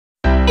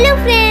Hello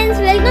friends,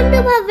 welcome to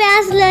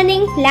Bhavya's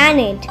Learning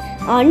Planet.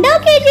 On the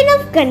occasion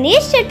of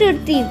Ganesh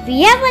Chaturthi,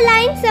 we have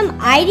aligned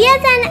some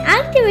ideas and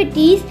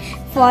activities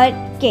for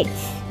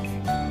kids.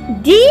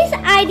 These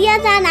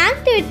ideas and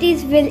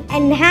activities will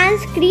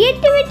enhance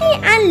creativity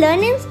and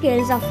learning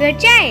skills of your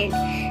child.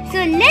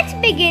 So let's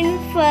begin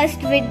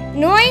first with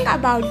knowing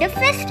about the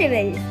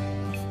festival.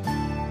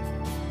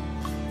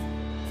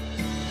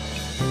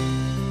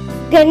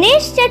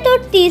 Ganesh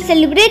Chaturthi is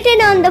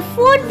celebrated on the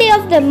 4th day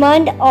of the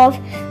month of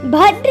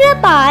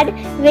Bhadrapad,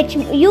 which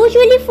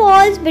usually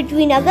falls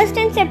between August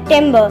and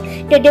September.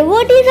 The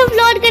devotees of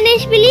Lord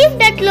Ganesha believe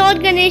that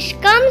Lord Ganesha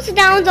comes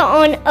down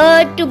on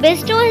earth to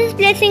bestow his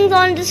blessings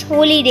on this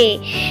holy day.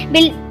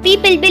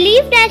 People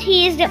believe that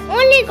he is the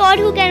only God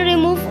who can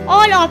remove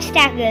all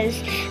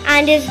obstacles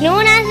and is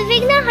known as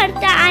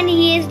Vignaharta, and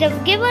he is the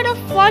giver of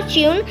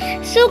fortune,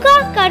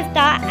 Sukha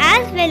Karta,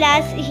 as well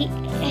as he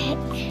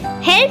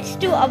helps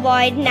to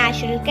avoid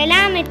natural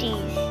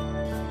calamities.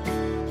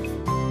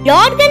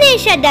 Lord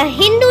Ganesha, the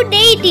Hindu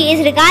deity,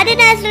 is regarded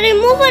as the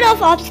remover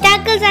of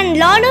obstacles and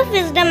Lord of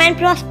wisdom and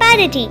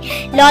prosperity.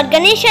 Lord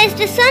Ganesha is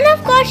the son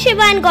of God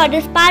Shiva and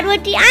Goddess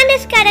Parvati and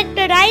is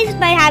characterized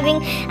by having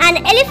an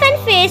elephant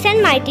face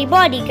and mighty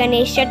body.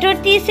 Ganesh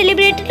Chaturthi is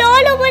celebrated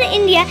all over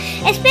India,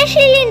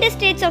 especially in the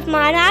states of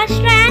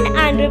Maharashtra and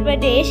Andhra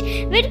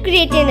Pradesh, with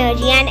great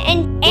energy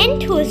and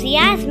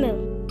enthusiasm.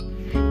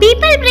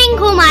 People bring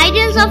home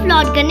idols of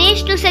Lord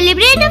Ganesha to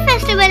celebrate the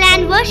festival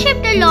and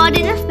worship the Lord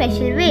in a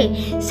special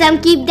way.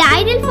 Some keep the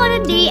idol for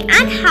a day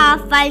and a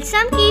half, while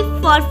some keep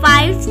for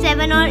 5,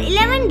 7 or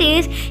 11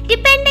 days,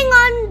 depending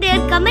on their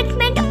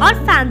commitment or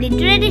family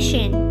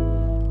tradition.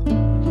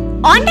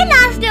 On the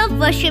last day of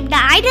worship, the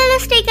idol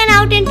is taken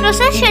out in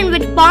procession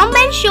with pomp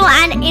and show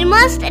and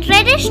immersed,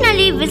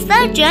 traditionally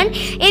Visarjan,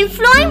 in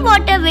flowing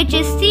water, which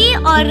is sea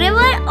or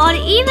river or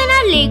even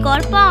a lake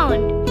or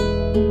pond.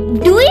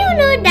 Do you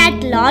know that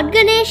Lord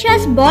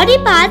Ganesha's body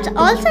parts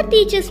also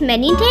teach us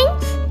many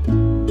things?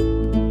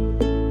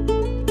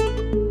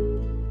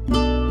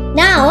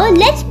 Now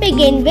let's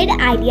begin with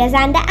ideas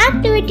and the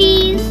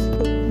activities.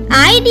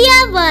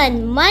 Idea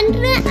 1.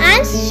 Mantra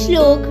and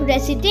Shlok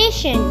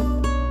recitation.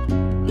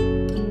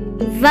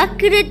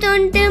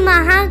 Vakratund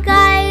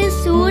Mahakaya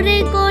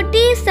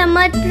Suryakoti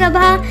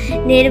Samatprabha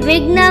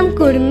Nirvignam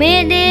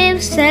Kurme Dev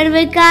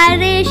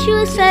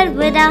Sarvakareshu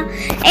Sarvada.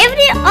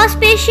 Every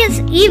auspicious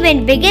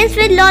event begins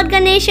with Lord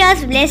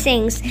Ganesha's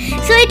blessings.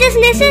 So it is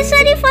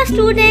necessary for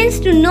students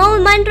to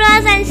know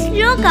mantras and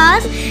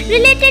shlokas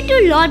related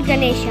to Lord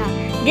Ganesha.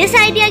 This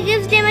idea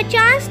gives them a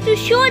chance to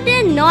show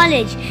their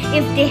knowledge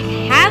if they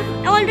have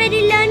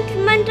already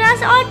learned mantras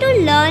or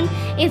to learn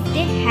if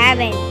they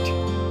haven't.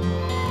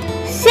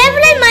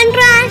 Several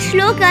mantras and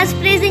shlokas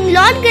praising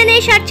Lord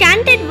Ganesha are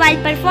chanted while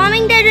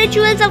performing the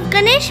rituals of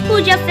Ganesh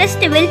Puja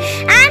festival,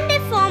 and they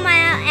form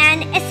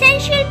an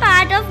essential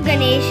part of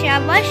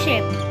Ganesha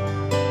worship.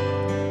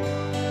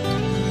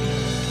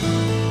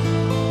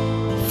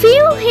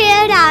 Few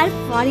here are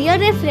for your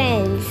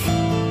reference.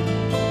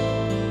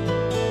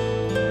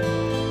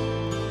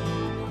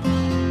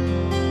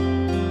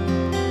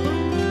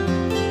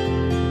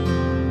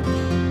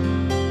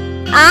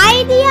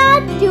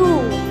 Idea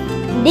 2.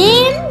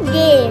 Name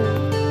game.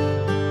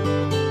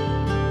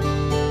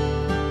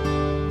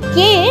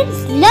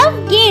 Kids love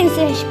games,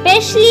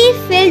 especially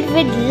filled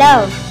with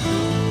love.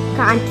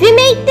 Can't we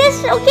make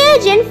this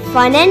occasion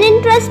fun and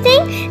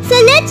interesting? So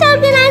let's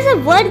organize a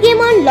word game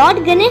on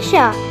Lord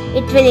Ganesha.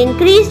 It will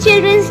increase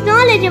children's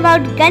knowledge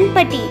about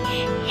Ganpati.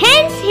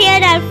 Hence,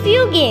 here are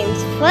few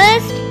games.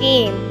 First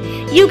game.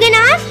 You can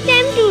ask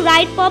them to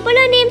write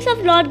popular names of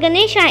Lord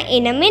Ganesha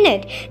in a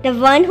minute. The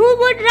one who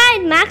would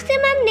write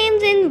maximum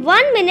names in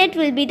 1 minute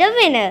will be the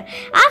winner.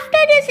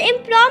 After this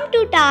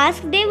impromptu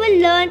task, they will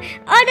learn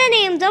other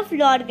names of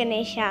Lord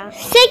Ganesha.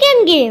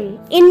 Second game.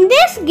 In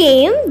this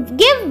game,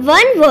 give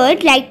one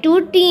word, like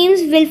two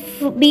teams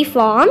will be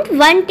formed.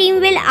 One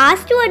team will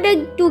ask the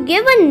other to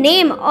give a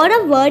name or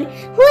a word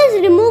who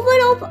is remover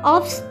of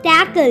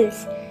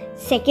obstacles.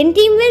 Second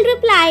team will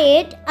reply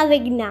it,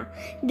 Avigna.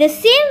 The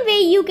same way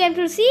you can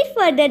proceed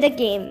further the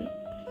game.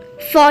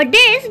 For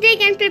this, they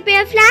can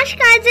prepare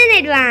flashcards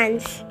in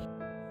advance.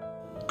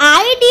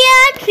 Idea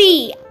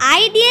 3.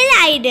 Ideal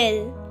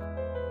Idol.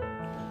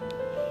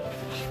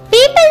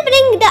 People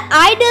bring the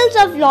idols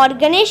of Lord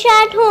Ganesha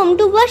at home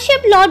to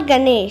worship Lord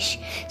Ganesha.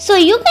 So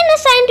you can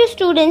assign to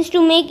students to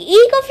make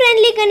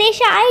eco-friendly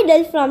Ganesha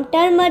idols from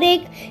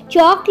turmeric,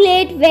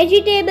 chocolate,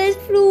 vegetables,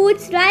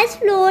 fruits, rice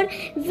flour,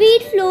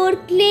 wheat flour,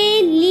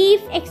 clay,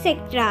 leaf,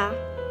 etc.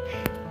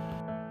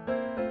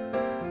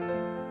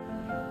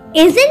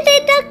 Isn't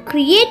it a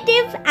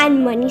creative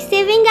and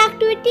money-saving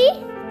activity?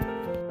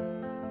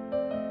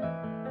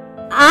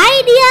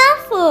 Idea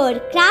 4.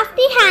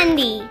 Crafty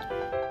Handy.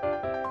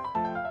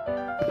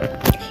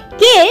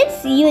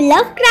 Kids, you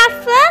love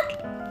craft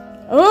work?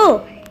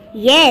 Oh,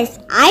 yes,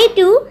 I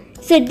do.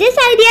 So this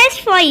idea is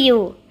for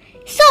you.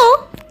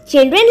 So,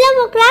 children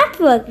love craft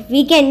work.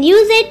 We can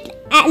use it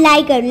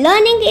like a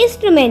learning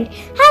instrument.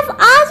 Have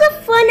hours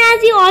of fun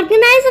as you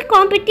organize a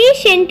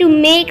competition to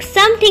make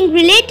something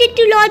related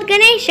to Lord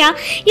Ganesha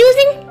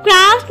using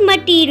craft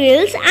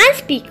materials and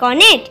speak on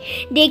it.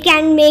 They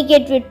can make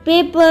it with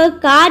paper,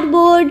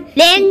 cardboard,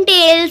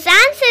 lentils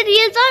and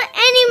cereals or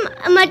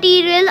any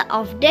material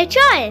of their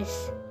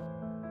choice.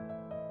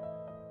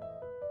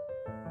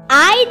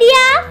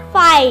 Idea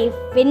 5.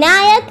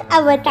 Vinayak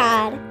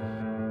Avatar.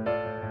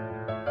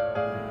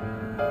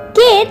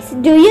 Kids,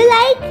 do you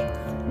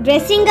like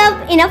dressing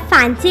up in a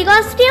fancy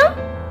costume?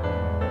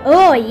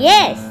 Oh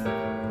yes,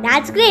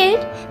 that's great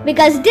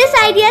because this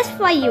idea is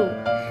for you.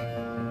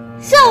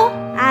 So,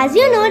 as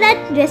you know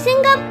that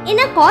dressing up in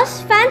a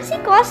fancy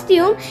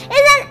costume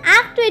is an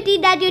activity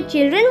that your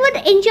children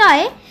would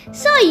enjoy,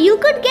 so you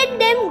could get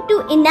them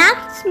to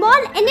enact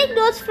small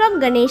anecdotes from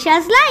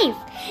Ganesha's life.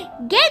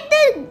 Get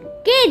the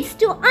kids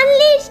to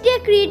unleash their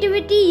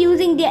creativity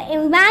using their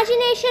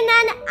imagination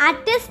and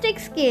artistic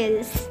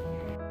skills.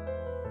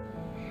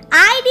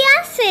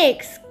 Idea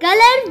 6.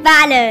 Color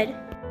Valor.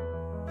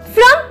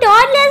 From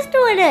toddlers to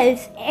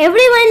adults,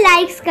 everyone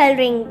likes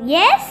coloring,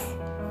 yes?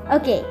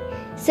 Okay,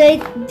 so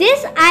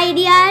this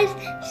idea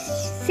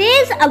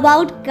says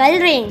about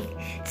coloring.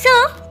 So,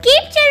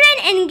 keep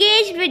children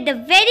engaged with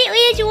the very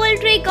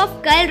age-old trick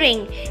of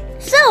coloring.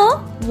 So,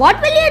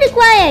 what will you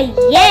require?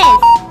 Yes,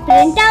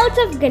 printouts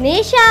of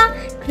Ganesha,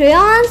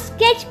 crayons,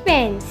 sketch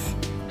pens.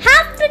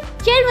 Have the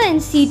children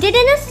seated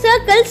in a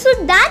circle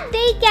so that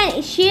they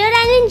can share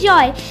and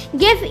enjoy.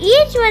 Give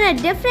each one a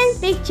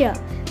different picture.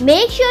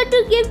 Make sure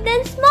to give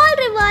them small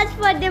rewards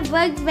for their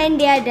work when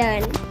they are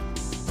done.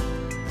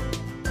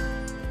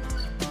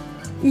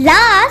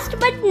 Last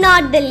but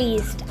not the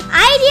least,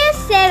 Idea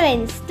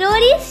 7.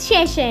 Story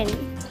Session.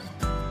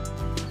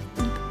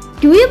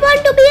 Do you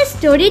want to be a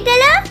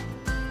storyteller?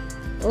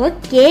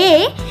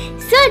 Okay,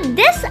 so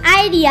this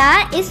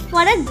idea is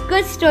for a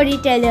good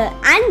storyteller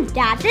and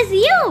that is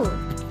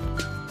you.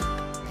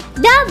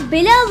 The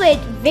beloved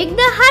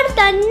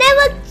Vignaharta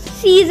never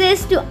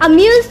ceases to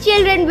amuse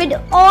children with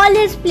all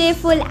his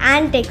playful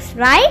antics,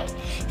 right?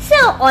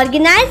 So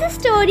organize a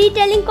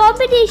storytelling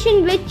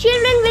competition where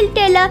children will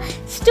tell a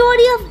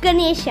story of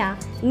Ganesha.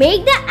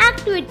 Make the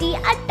activity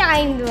a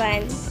timed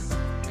one.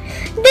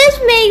 This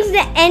makes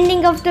the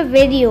ending of the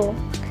video.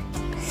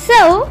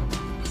 So,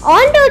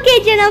 on the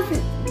occasion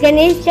of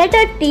Ganesh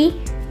Chaturthi,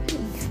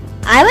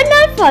 I would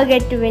not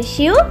forget to wish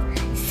you.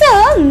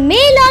 So,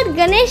 may Lord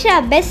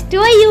Ganesha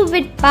bestow you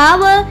with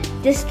power,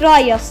 destroy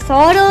your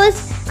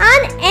sorrows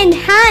and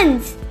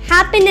enhance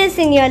happiness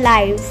in your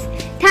lives.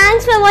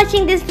 Thanks for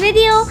watching this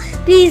video.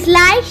 Please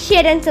like,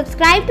 share and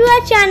subscribe to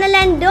our channel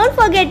and don't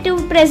forget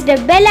to press the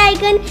bell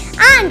icon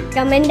and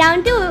comment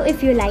down too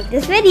if you like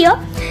this video.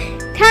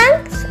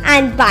 Thanks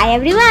and bye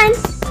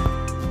everyone.